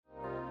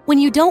When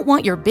you don't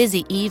want your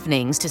busy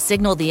evenings to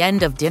signal the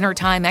end of dinner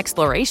time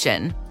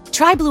exploration,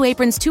 try Blue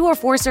Apron's 2 or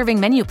 4 serving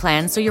menu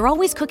plan so you're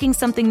always cooking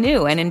something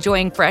new and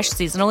enjoying fresh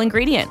seasonal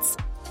ingredients.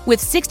 With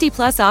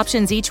 60-plus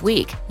options each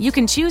week, you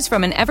can choose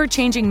from an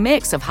ever-changing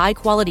mix of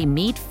high-quality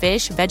meat,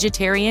 fish,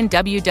 vegetarian,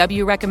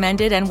 WW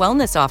recommended, and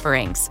wellness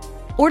offerings.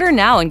 Order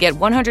now and get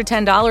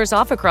 $110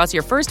 off across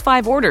your first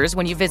 5 orders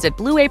when you visit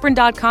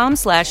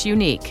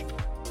blueapron.com/unique.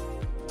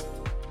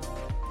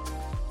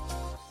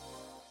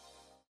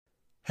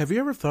 Have you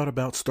ever thought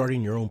about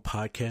starting your own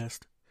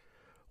podcast?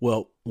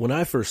 Well, when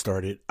I first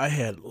started, I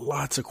had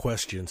lots of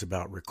questions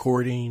about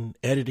recording,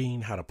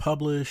 editing, how to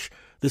publish,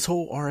 this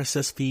whole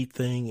RSS feed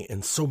thing,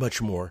 and so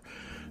much more.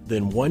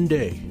 Then one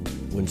day,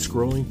 when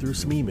scrolling through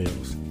some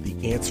emails,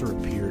 the answer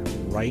appeared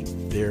right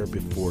there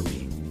before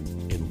me.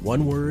 In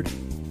one word,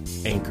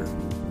 Anchor.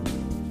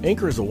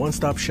 Anchor is a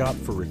one-stop shop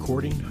for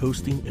recording,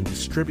 hosting, and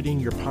distributing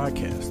your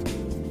podcast.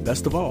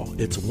 Best of all,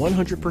 it's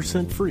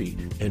 100% free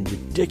and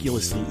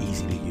ridiculously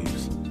easy to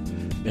use.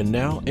 And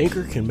now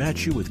Anchor can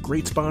match you with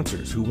great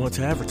sponsors who want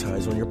to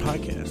advertise on your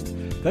podcast.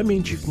 That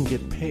means you can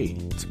get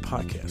paid to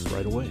podcast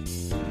right away.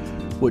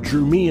 What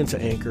drew me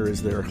into Anchor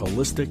is their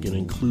holistic and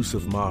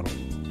inclusive model.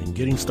 And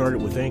getting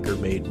started with Anchor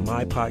made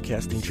my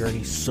podcasting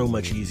journey so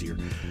much easier.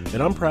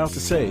 And I'm proud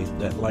to say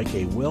that like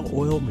a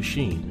well-oiled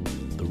machine,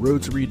 the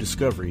Road to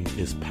Rediscovery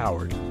is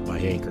powered by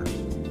Anchor.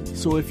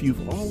 So if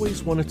you've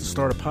always wanted to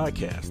start a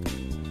podcast,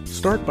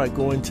 start by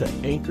going to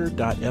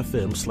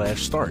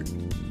anchor.fm/start.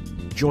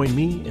 Join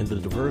me in the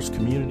diverse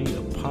community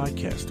of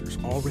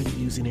podcasters already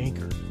using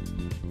Anchor.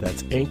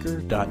 That's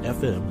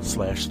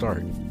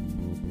anchor.fm/start.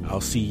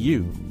 I'll see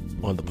you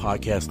on the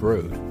podcast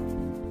road.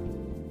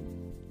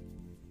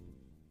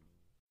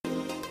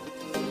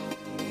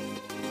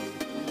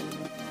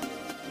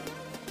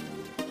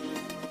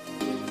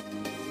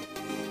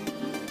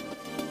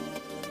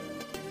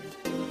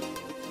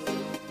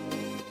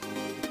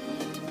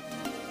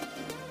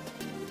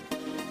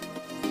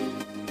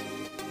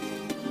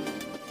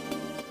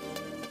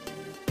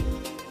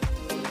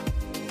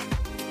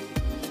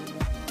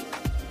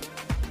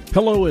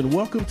 Hello and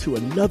welcome to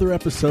another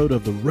episode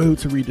of The Road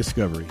to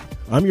Rediscovery.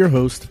 I'm your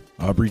host,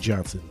 Aubrey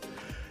Johnson.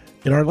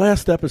 In our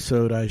last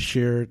episode, I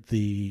shared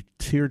the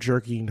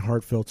tear-jerking,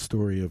 heartfelt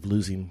story of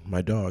losing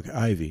my dog,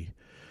 Ivy.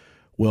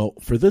 Well,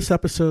 for this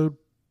episode,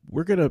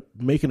 we're going to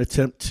make an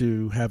attempt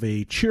to have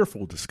a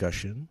cheerful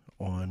discussion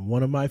on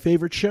one of my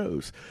favorite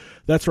shows.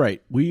 That's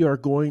right, we are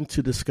going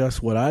to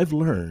discuss what I've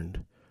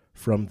learned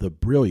from the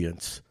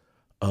brilliance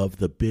of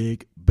the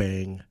Big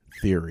Bang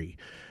Theory.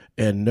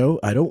 And no,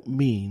 I don't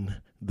mean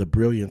the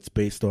brilliance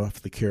based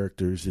off the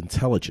character's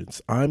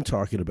intelligence. I'm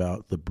talking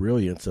about the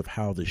brilliance of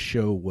how the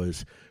show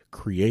was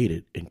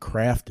created and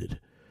crafted,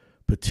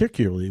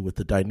 particularly with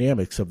the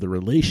dynamics of the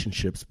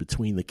relationships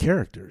between the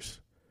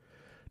characters.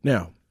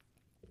 Now,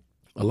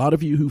 a lot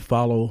of you who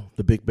follow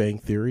the Big Bang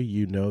Theory,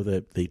 you know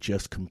that they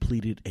just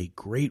completed a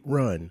great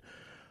run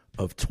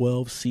of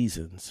 12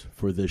 seasons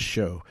for this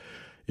show.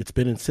 It's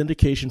been in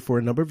syndication for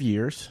a number of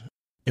years.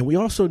 And we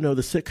also know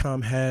the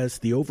sitcom has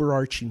the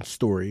overarching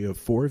story of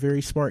 4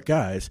 very smart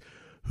guys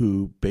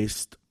who,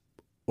 based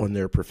on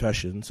their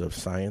professions of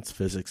science,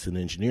 physics, and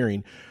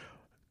engineering,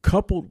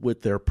 coupled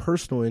with their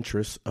personal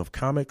interests of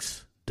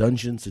comics,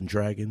 Dungeons and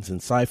Dragons,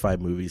 and sci-fi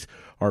movies,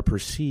 are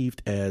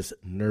perceived as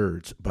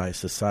nerds by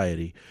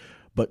society.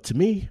 But to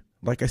me,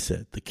 like I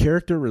said, the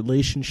character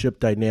relationship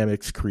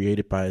dynamics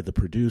created by the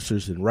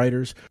producers and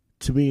writers,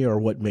 to me, are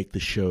what make the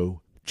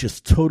show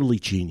just totally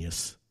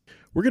genius.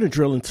 We're going to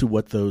drill into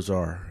what those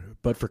are,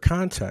 but for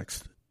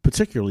context,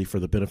 particularly for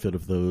the benefit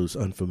of those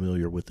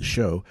unfamiliar with the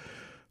show,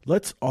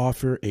 let's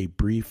offer a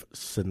brief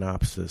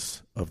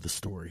synopsis of the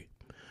story.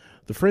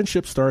 The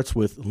friendship starts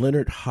with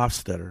Leonard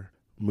Hofstadter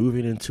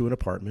moving into an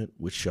apartment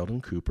with Sheldon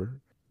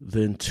Cooper.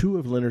 Then 2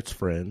 of Leonard's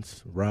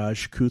friends,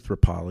 Raj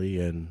Koothrappali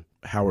and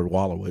Howard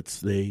Wolowitz,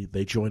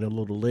 they join a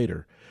little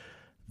later.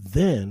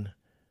 Then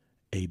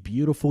a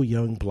beautiful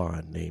young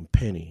blonde named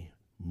Penny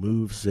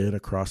moves in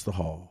across the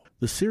hall.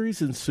 The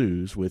series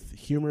ensues with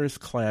humorous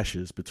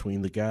clashes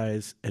between the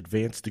guys'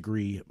 advanced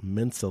degree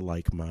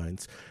Mensa-like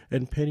minds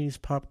and Penny's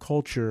pop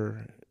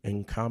culture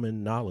and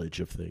common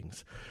knowledge of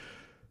things.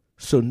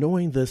 So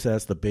knowing this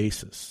as the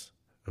basis,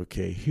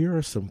 okay, here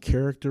are some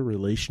character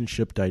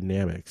relationship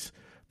dynamics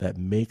that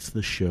makes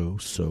the show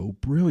so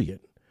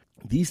brilliant.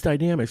 These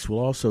dynamics will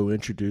also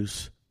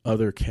introduce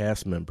other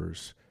cast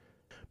members.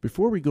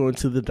 Before we go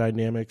into the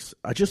dynamics,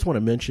 I just want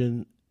to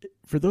mention,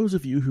 for those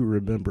of you who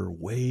remember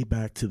way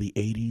back to the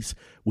 80s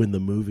when the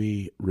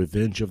movie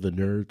Revenge of the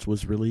Nerds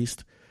was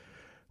released,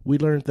 we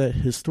learned that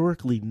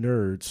historically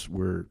nerds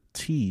were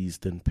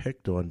teased and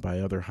picked on by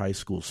other high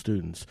school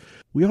students.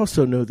 We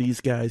also know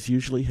these guys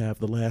usually have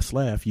the last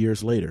laugh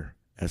years later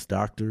as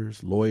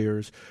doctors,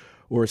 lawyers,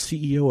 or a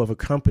CEO of a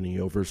company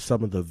over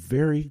some of the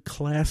very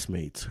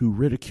classmates who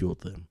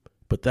ridiculed them.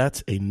 But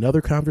that's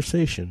another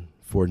conversation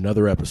for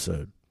another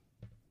episode.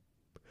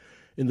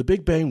 In the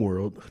Big Bang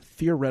world,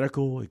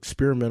 theoretical,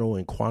 experimental,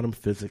 and quantum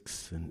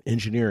physics and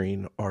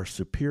engineering are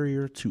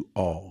superior to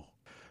all.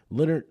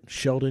 Leonard,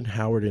 Sheldon,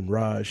 Howard, and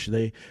Raj,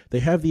 they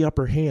have the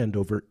upper hand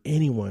over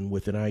anyone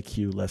with an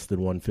IQ less than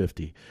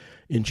 150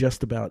 in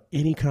just about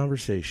any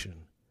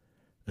conversation,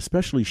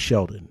 especially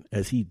Sheldon,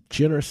 as he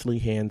generously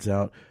hands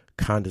out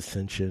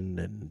condescension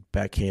and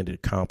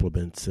backhanded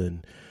compliments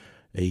in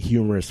a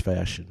humorous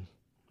fashion.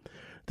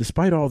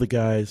 Despite all the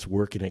guys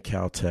working at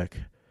Caltech,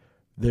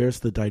 there's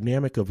the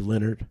dynamic of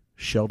Leonard,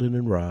 Sheldon,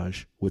 and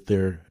Raj with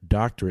their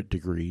doctorate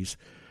degrees,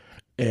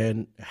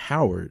 and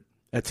Howard,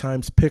 at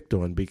times picked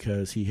on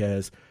because he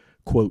has,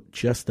 quote,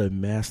 just a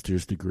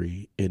master's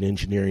degree in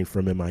engineering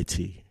from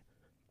MIT.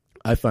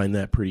 I find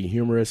that pretty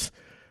humorous,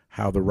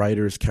 how the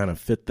writers kind of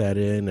fit that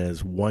in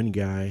as one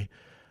guy,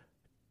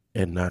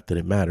 and not that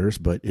it matters,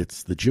 but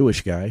it's the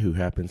Jewish guy who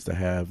happens to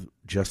have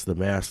just the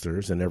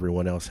master's and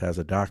everyone else has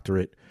a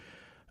doctorate.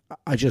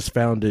 I just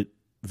found it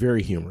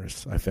very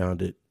humorous. I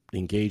found it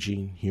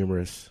engaging,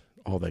 humorous,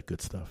 all that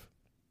good stuff.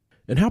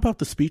 And how about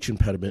the speech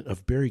impediment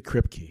of Barry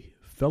Kripke,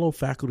 fellow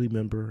faculty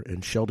member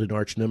and Sheldon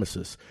arch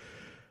nemesis?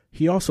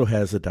 He also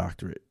has a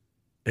doctorate,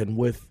 and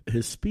with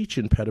his speech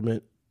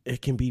impediment,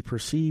 it can be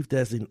perceived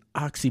as an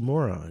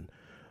oxymoron,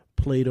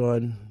 played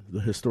on the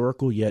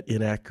historical yet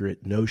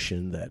inaccurate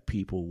notion that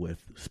people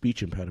with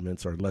speech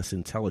impediments are less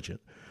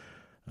intelligent.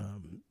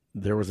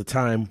 There was a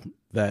time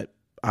that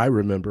I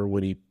remember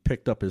when he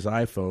picked up his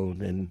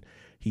iPhone and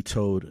he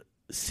told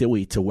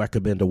Siri to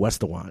recommend a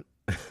restaurant.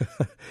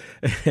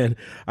 And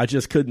I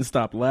just couldn't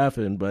stop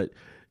laughing. But,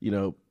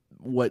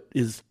 what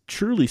is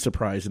truly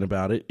surprising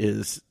about it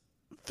is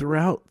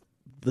throughout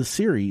the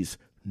series,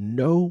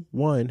 no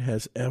one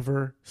has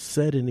ever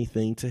said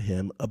anything to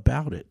him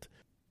about it.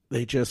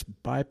 They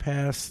just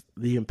bypass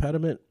the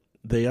impediment.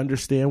 They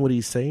understand what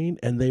he's saying,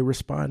 and they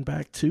respond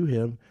back to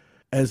him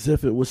as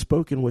if it was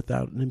spoken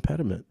without an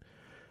impediment.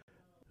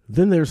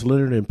 Then there's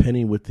Leonard and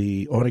Penny with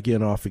the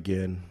on-again,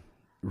 off-again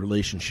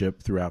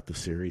relationship throughout the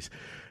series.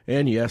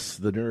 And yes,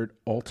 the nerd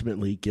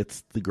ultimately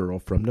gets the girl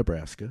from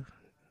Nebraska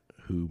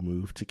who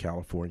moved to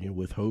California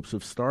with hopes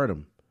of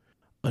stardom.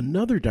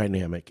 Another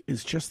dynamic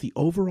is just the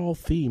overall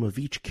theme of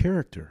each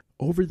character.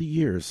 Over the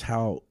years,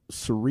 how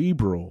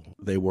cerebral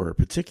they were,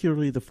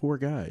 particularly the four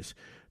guys,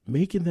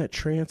 making that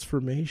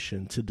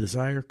transformation to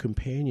desire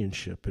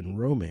companionship and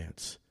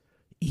romance.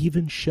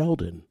 Even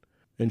Sheldon.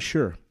 And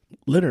sure,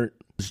 Leonard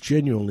was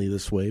genuinely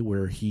this way,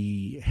 where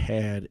he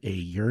had a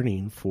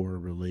yearning for a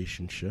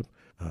relationship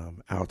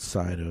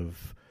outside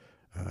of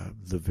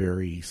the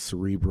very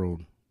cerebral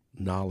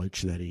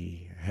knowledge that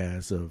he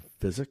has of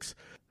physics.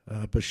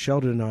 But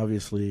Sheldon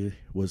obviously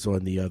was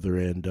on the other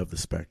end of the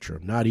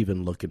spectrum, not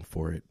even looking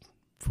for it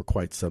for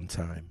quite some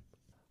time.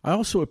 I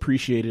also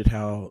appreciated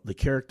how the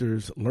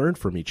characters learned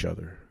from each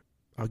other.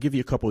 I'll give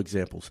you a couple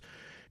examples.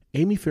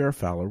 Amy Farrah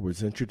Fowler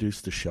was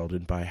introduced to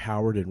Sheldon by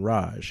Howard and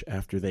Raj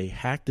after they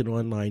hacked an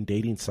online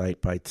dating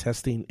site by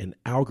testing an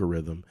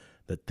algorithm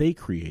that they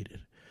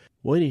created.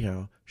 Well,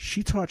 anyhow,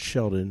 she taught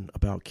Sheldon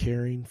about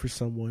caring for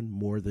someone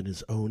more than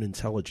his own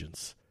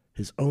intelligence.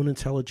 His own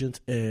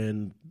intelligence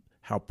and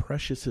how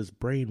precious his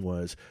brain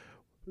was,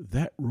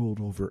 that ruled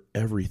over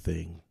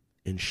everything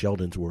in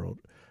Sheldon's world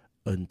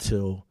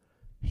until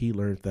he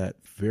learned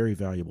that very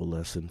valuable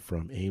lesson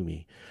from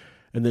Amy.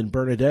 And then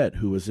Bernadette,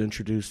 who was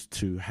introduced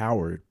to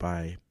Howard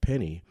by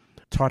Penny,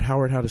 taught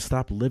Howard how to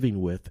stop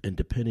living with and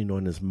depending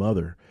on his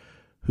mother,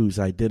 whose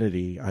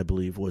identity, I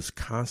believe, was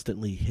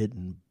constantly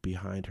hidden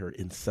behind her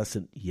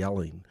incessant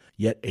yelling.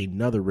 Yet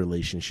another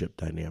relationship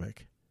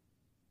dynamic.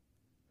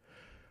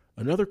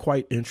 Another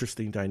quite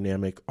interesting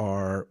dynamic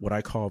are what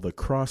I call the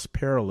cross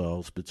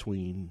parallels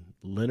between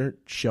Leonard,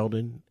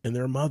 Sheldon, and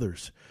their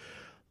mothers.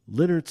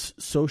 Leonard's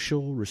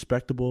social,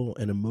 respectable,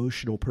 and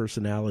emotional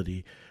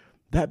personality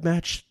that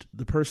matched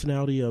the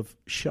personality of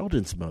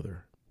Sheldon's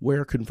mother,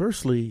 where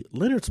conversely,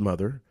 Leonard's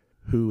mother,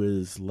 who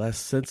is less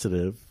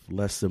sensitive,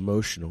 less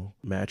emotional,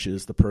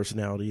 matches the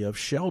personality of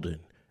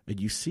Sheldon. And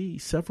you see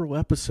several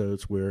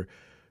episodes where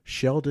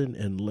Sheldon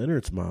and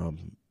Leonard's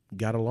mom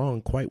got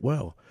along quite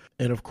well.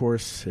 And of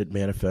course, it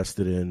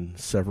manifested in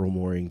several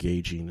more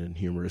engaging and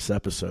humorous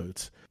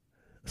episodes.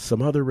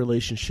 Some other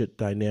relationship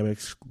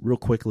dynamics, real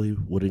quickly,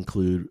 would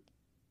include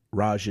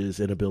Raj's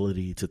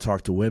inability to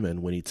talk to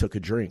women when he took a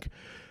drink,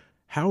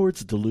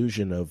 Howard's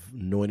delusion of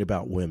knowing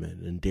about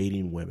women and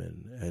dating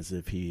women as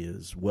if he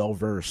is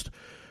well-versed,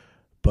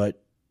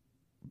 but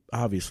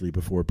obviously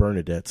before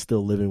Bernadette,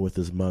 still living with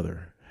his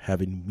mother,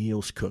 having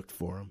meals cooked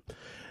for him.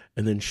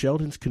 And then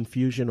Sheldon's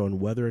confusion on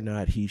whether or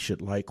not he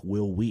should like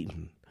Will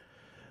Wheaton.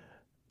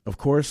 Of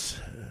course,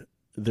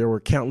 there were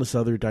countless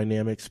other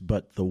dynamics,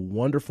 but the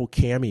wonderful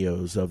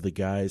cameos of the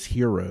guy's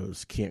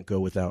heroes can't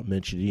go without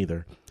mention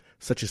either,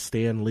 such as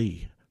Stan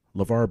Lee,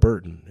 LeVar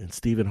Burton, and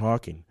Stephen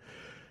Hawking,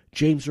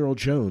 James Earl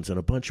Jones, and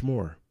a bunch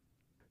more.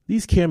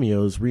 These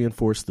cameos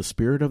reinforce the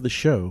spirit of the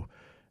show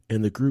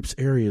and the group's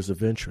areas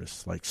of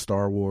interest, like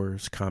Star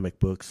Wars, comic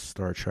books,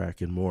 Star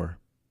Trek, and more.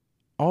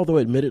 Although,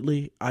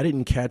 admittedly, I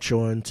didn't catch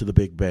on to the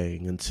Big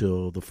Bang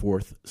until the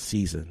 4th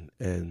season,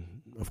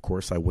 and of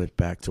course I went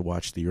back to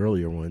watch the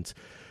earlier ones,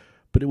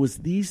 but it was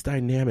these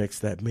dynamics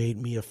that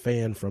made me a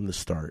fan from the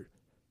start.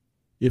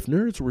 If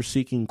nerds were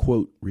seeking,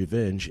 quote,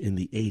 revenge in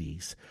the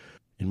 80s,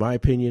 in my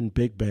opinion,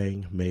 Big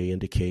Bang may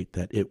indicate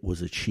that it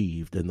was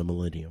achieved in the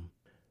millennium.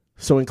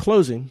 So in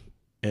closing,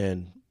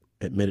 and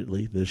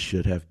admittedly, this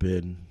should have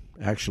been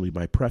actually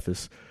my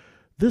preface,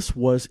 this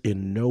was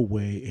in no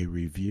way a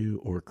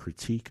review or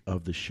critique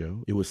of the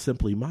show. It was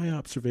simply my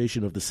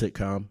observation of the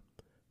sitcom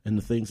and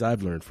the things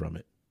I've learned from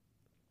it.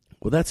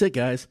 Well, that's it,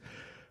 guys.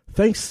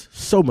 Thanks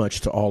so much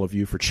to all of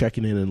you for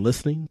checking in and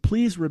listening.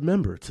 Please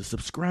remember to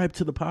subscribe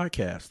to the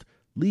podcast,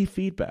 leave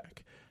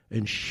feedback,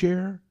 and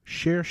share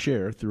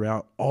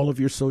throughout all of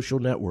your social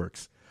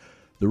networks.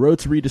 The Road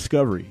to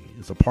Rediscovery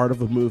is a part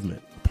of a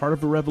movement, a part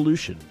of a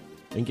revolution.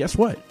 And guess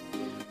what?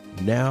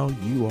 Now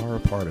you are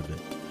a part of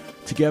it.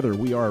 Together,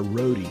 we are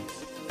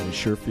roadies, and it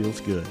sure feels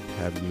good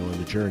having you on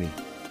the journey.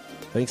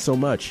 Thanks so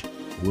much.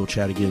 We'll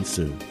chat again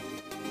soon.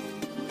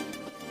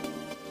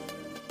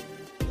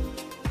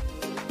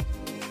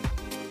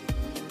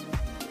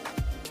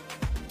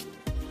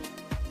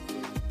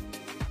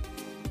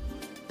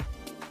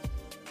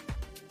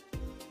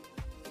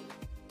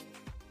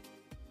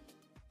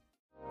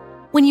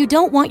 When you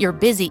don't want your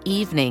busy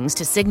evenings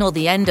to signal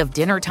the end of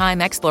dinner-time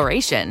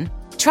exploration,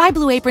 try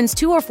Blue Apron's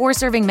 2 or 4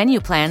 serving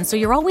menu plan so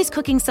you're always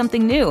cooking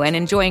something new and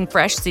enjoying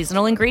fresh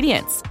seasonal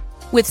ingredients.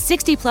 With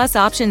 60-plus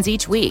options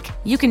each week,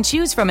 you can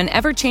choose from an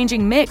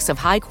ever-changing mix of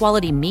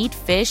high-quality meat,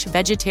 fish,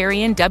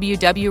 vegetarian,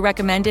 WW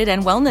recommended,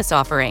 and wellness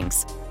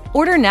offerings.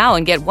 Order now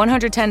and get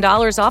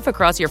 $110 off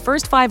across your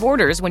first 5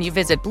 orders when you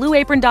visit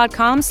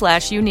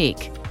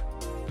blueapron.com/unique.